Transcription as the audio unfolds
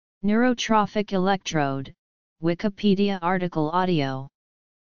Neurotrophic electrode, Wikipedia article audio.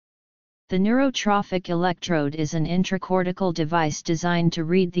 The neurotrophic electrode is an intracortical device designed to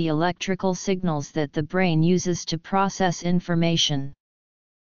read the electrical signals that the brain uses to process information.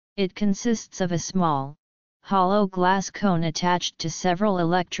 It consists of a small, hollow glass cone attached to several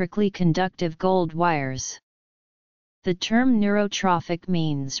electrically conductive gold wires. The term neurotrophic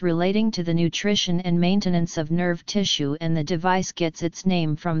means relating to the nutrition and maintenance of nerve tissue, and the device gets its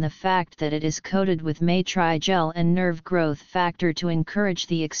name from the fact that it is coated with matrigel and nerve growth factor to encourage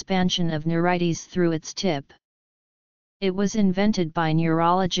the expansion of neurites through its tip. It was invented by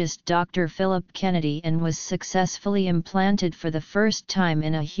neurologist Dr. Philip Kennedy and was successfully implanted for the first time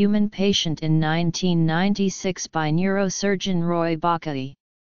in a human patient in 1996 by neurosurgeon Roy Bakai.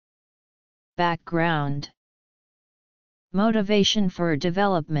 Background. Motivation for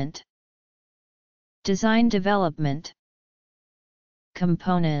development. Design development.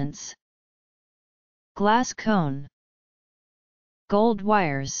 Components. Glass cone. Gold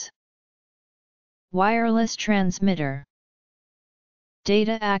wires. Wireless transmitter.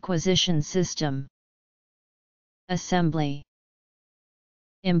 Data acquisition system. Assembly.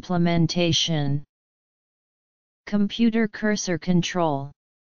 Implementation. Computer cursor control.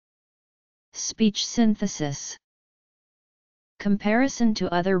 Speech synthesis. Comparison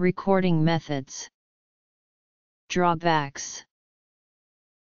to other recording methods. Drawbacks.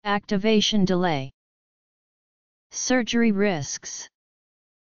 Activation delay. Surgery risks.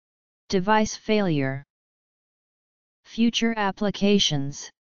 Device failure. Future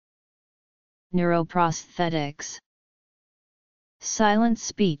applications. Neuroprosthetics. Silent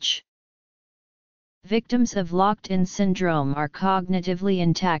speech. Victims of locked-in syndrome are cognitively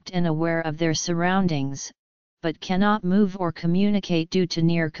intact and aware of their surroundings, but cannot move or communicate due to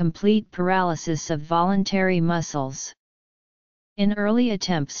near-complete paralysis of voluntary muscles. In early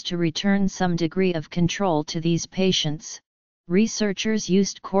attempts to return some degree of control to these patients, researchers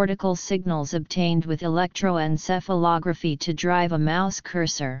used cortical signals obtained with electroencephalography to drive a mouse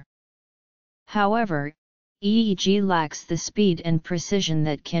cursor. However, EEG lacks the speed and precision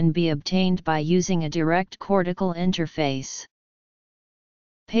that can be obtained by using a direct cortical interface.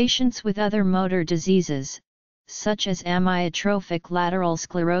 Patients with other motor diseases, such as amyotrophic lateral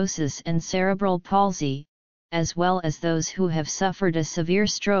sclerosis and cerebral palsy, as well as those who have suffered a severe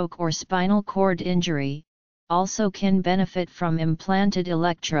stroke or spinal cord injury, also can benefit from implanted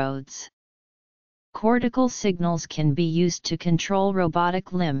electrodes. Cortical signals can be used to control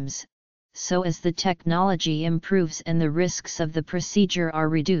robotic limbs, so as the technology improves and the risks of the procedure are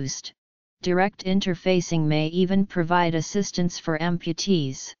reduced, direct interfacing may even provide assistance for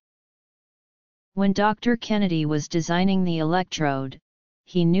amputees. When Dr. Kennedy was designing the electrode,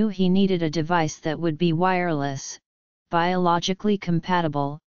 he knew he needed a device that would be wireless, biologically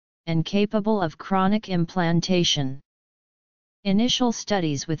compatible, and capable of chronic implantation. Initial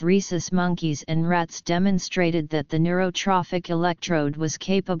studies with rhesus monkeys and rats demonstrated that the neurotrophic electrode was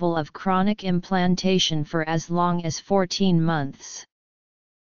capable of chronic implantation for as long as 14 months.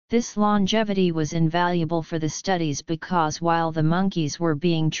 This longevity was invaluable for the studies because while the monkeys were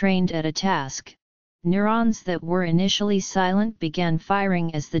being trained at a task, neurons that were initially silent began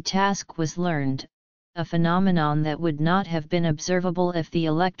firing as the task was learned, a phenomenon that would not have been observable if the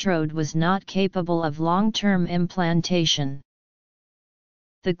electrode was not capable of long-term implantation.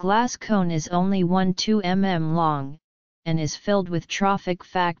 The glass cone is only 1–2 mm long, and is filled with trophic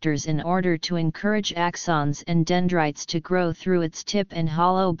factors in order to encourage axons and dendrites to grow through its tip and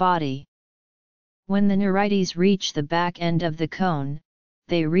hollow body. When the neurites reach the back end of the cone,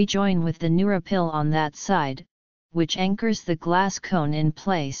 they rejoin with the neuropil on that side, which anchors the glass cone in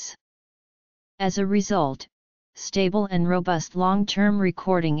place. As a result, stable and robust long-term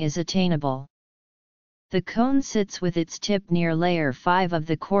recording is attainable. The cone sits with its tip near layer 5 of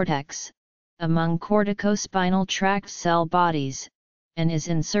the cortex, among corticospinal tract cell bodies, and is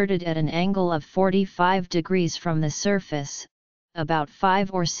inserted at an angle of 45 degrees from the surface, about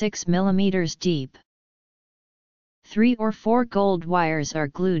 5 or 6 mm deep. 3 or 4 gold wires are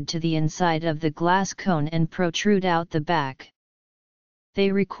glued to the inside of the glass cone and protrude out the back.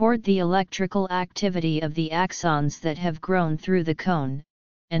 They record the electrical activity of the axons that have grown through the cone,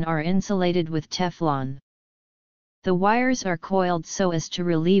 and are insulated with Teflon. The wires are coiled so as to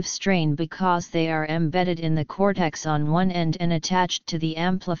relieve strain because they are embedded in the cortex on one end and attached to the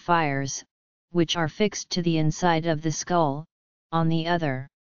amplifiers, which are fixed to the inside of the skull, on the other.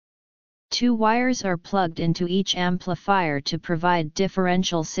 2 wires are plugged into each amplifier to provide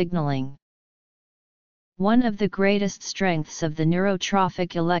differential signaling. One of the greatest strengths of the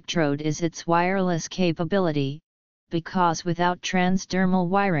neurotrophic electrode is its wireless capability, because without transdermal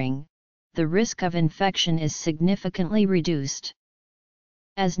wiring, the risk of infection is significantly reduced.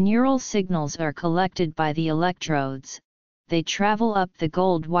 As neural signals are collected by the electrodes, they travel up the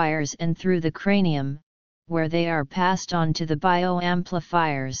gold wires and through the cranium, where they are passed on to the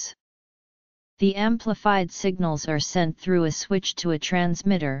bioamplifiers. The amplified signals are sent through a switch to a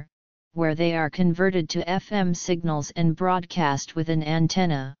transmitter, where they are converted to FM signals and broadcast with an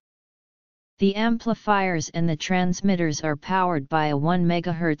antenna. The amplifiers and the transmitters are powered by a 1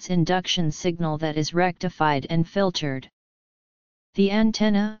 MHz induction signal that is rectified and filtered. The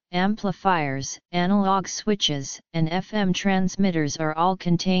antenna, amplifiers, analog switches, and FM transmitters are all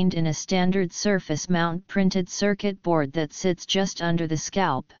contained in a standard surface mount printed circuit board that sits just under the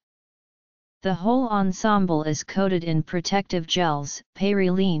scalp. The whole ensemble is coated in protective gels,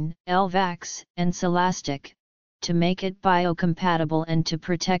 Perylene, Elvax, and Celastic, to make it biocompatible and to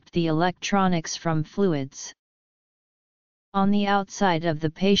protect the electronics from fluids. On the outside of the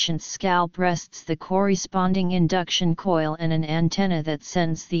patient's scalp rests the corresponding induction coil and an antenna that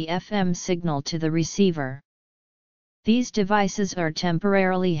sends the FM signal to the receiver. These devices are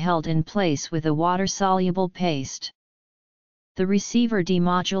temporarily held in place with a water-soluble paste. The receiver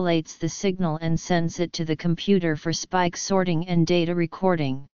demodulates the signal and sends it to the computer for spike sorting and data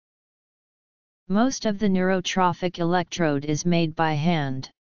recording. Most of the neurotrophic electrode is made by hand.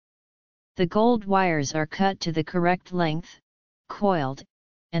 The gold wires are cut to the correct length, coiled,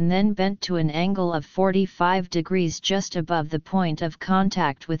 and then bent to an angle of 45 degrees just above the point of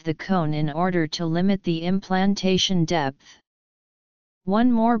contact with the cone in order to limit the implantation depth.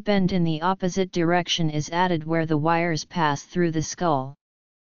 One more bend in the opposite direction is added where the wires pass through the skull.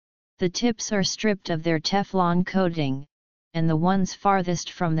 The tips are stripped of their Teflon coating, and the ones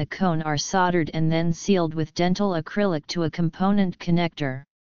farthest from the cone are soldered and then sealed with dental acrylic to a component connector.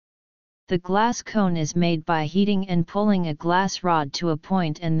 The glass cone is made by heating and pulling a glass rod to a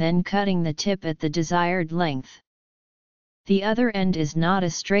point and then cutting the tip at the desired length. The other end is not a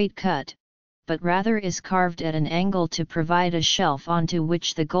straight cut, but rather is carved at an angle to provide a shelf onto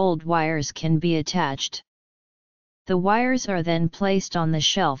which the gold wires can be attached. The wires are then placed on the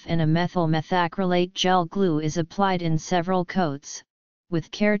shelf and a methyl methacrylate gel glue is applied in several coats,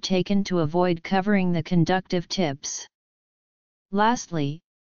 with care taken to avoid covering the conductive tips. Lastly,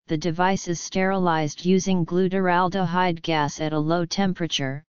 the device is sterilized using glutaraldehyde gas at a low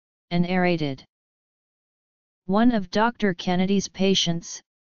temperature, and aerated. One of Dr. Kennedy's patients,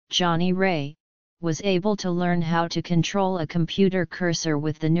 Johnny Ray, was able to learn how to control a computer cursor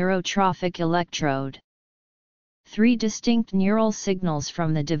with the neurotrophic electrode. 3 distinct neural signals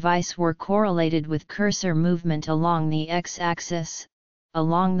from the device were correlated with cursor movement along the x-axis,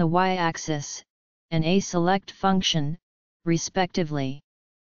 along the y-axis, and a select function, respectively.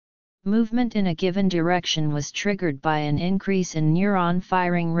 Movement in a given direction was triggered by an increase in neuron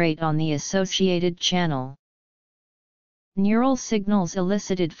firing rate on the associated channel. Neural signals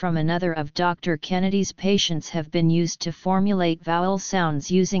elicited from another of Dr. Kennedy's patients have been used to formulate vowel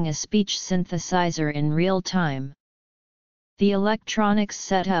sounds using a speech synthesizer in real time. The electronics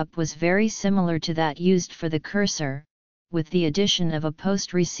setup was very similar to that used for the cursor, with the addition of a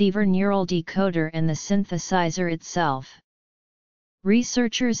post-receiver neural decoder and the synthesizer itself.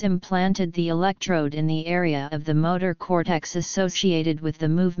 Researchers implanted the electrode in the area of the motor cortex associated with the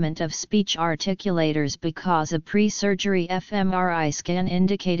movement of speech articulators because a pre-surgery fMRI scan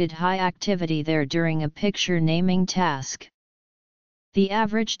indicated high activity there during a picture naming task. The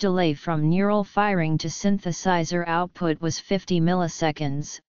average delay from neural firing to synthesizer output was 50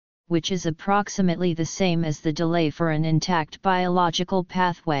 milliseconds, which is approximately the same as the delay for an intact biological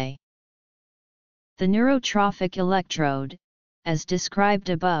pathway. The neurotrophic electrode, as described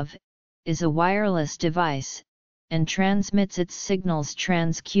above, is a wireless device, and transmits its signals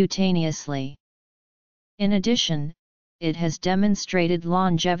transcutaneously. In addition, it has demonstrated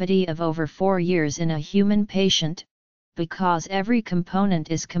longevity of over 4 years in a human patient, because every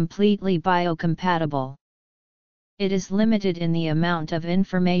component is completely biocompatible. It is limited in the amount of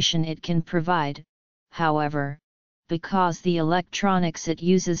information it can provide, however, because the electronics it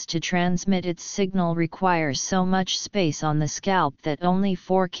uses to transmit its signal requires so much space on the scalp that only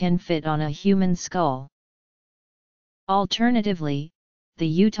 4 can fit on a human skull. Alternatively, the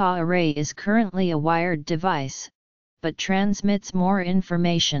Utah array is currently a wired device, but transmits more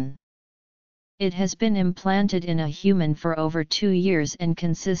information. It has been implanted in a human for over 2 years and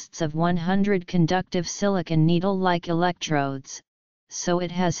consists of 100 conductive silicon needle-like electrodes, so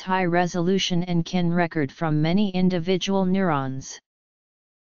it has high resolution and can record from many individual neurons.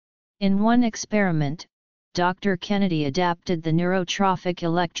 In one experiment, Dr. Kennedy adapted the neurotrophic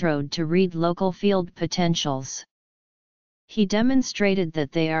electrode to read local field potentials. He demonstrated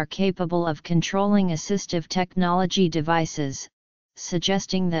that they are capable of controlling assistive technology devices,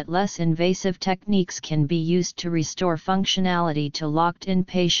 suggesting that less invasive techniques can be used to restore functionality to locked-in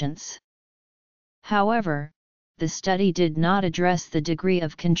patients. However, the study did not address the degree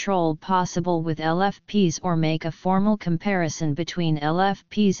of control possible with LFPs or make a formal comparison between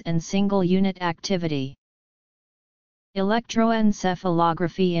LFPs and single-unit activity.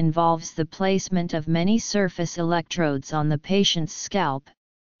 Electroencephalography involves the placement of many surface electrodes on the patient's scalp,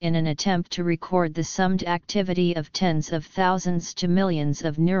 in an attempt to record the summed activity of tens of thousands to millions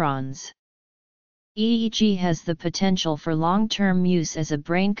of neurons. EEG has the potential for long-term use as a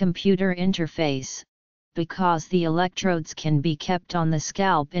brain-computer interface, because the electrodes can be kept on the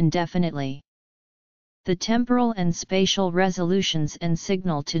scalp indefinitely. The temporal and spatial resolutions and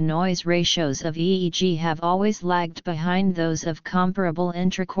signal-to-noise ratios of EEG have always lagged behind those of comparable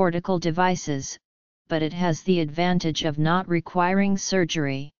intracortical devices, but it has the advantage of not requiring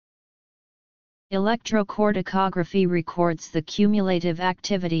surgery. Electrocorticography records the cumulative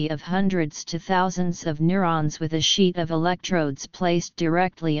activity of hundreds to thousands of neurons with a sheet of electrodes placed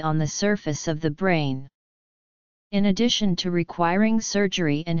directly on the surface of the brain. In addition to requiring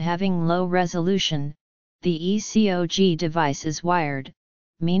surgery and having low resolution, the ECOG device is wired,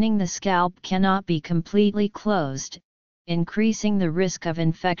 meaning the scalp cannot be completely closed, increasing the risk of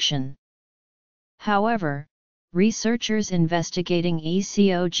infection. However, researchers investigating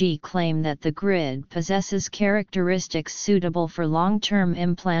ECOG claim that the grid possesses characteristics suitable for long-term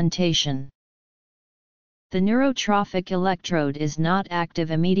implantation. The neurotrophic electrode is not active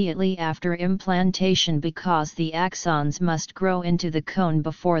immediately after implantation because the axons must grow into the cone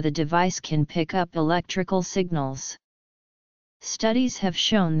before the device can pick up electrical signals. Studies have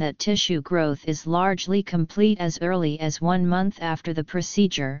shown that tissue growth is largely complete as early as 1 month after the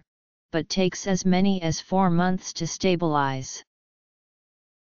procedure, but takes as many as 4 months to stabilize.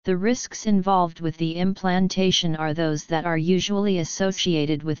 The risks involved with the implantation are those that are usually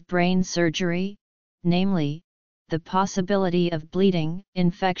associated with brain surgery, namely, the possibility of bleeding,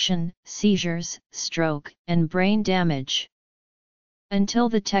 infection, seizures, stroke, and brain damage. Until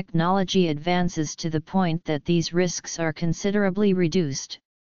the technology advances to the point that these risks are considerably reduced,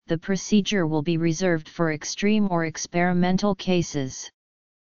 the procedure will be reserved for extreme or experimental cases.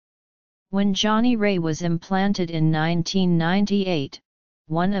 When Johnny Ray was implanted in 1998,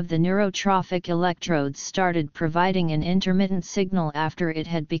 one of the neurotrophic electrodes started providing an intermittent signal after it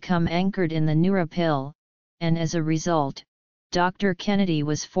had become anchored in the neuropill, and as a result, Dr. Kennedy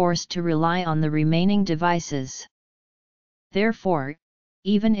was forced to rely on the remaining devices. Therefore,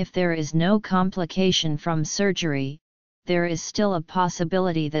 even if there is no complication from surgery, there is still a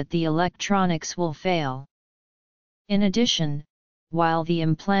possibility that the electronics will fail. In addition, while the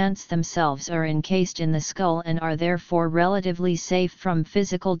implants themselves are encased in the skull and are therefore relatively safe from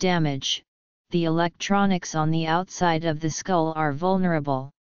physical damage, the electronics on the outside of the skull are vulnerable.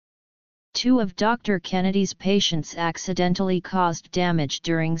 2 of Dr. Kennedy's patients accidentally caused damage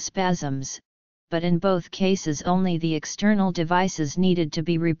during spasms, but in both cases only the external devices needed to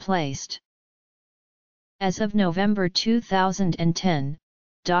be replaced. As of November 2010,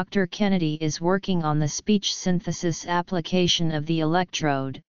 Dr. Kennedy is working on the speech synthesis application of the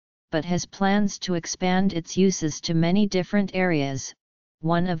electrode, but has plans to expand its uses to many different areas,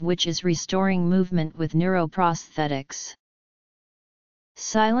 one of which is restoring movement with neuroprosthetics.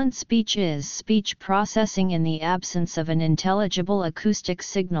 Silent speech is speech processing in the absence of an intelligible acoustic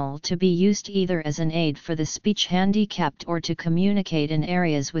signal to be used either as an aid for the speech handicapped or to communicate in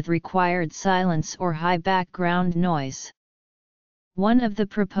areas with required silence or high background noise. One of the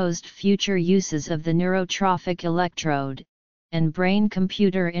proposed future uses of the neurotrophic electrode, and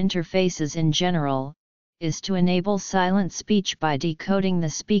brain-computer interfaces in general, is to enable silent speech by decoding the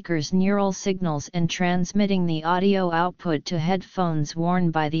speaker's neural signals and transmitting the audio output to headphones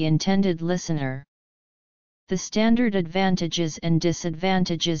worn by the intended listener. The standard advantages and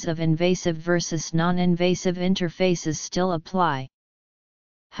disadvantages of invasive versus non-invasive interfaces still apply.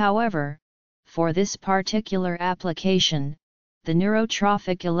 However, for this particular application, the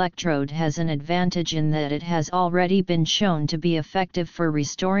neurotrophic electrode has an advantage in that it has already been shown to be effective for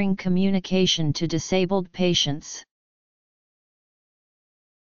restoring communication to disabled patients.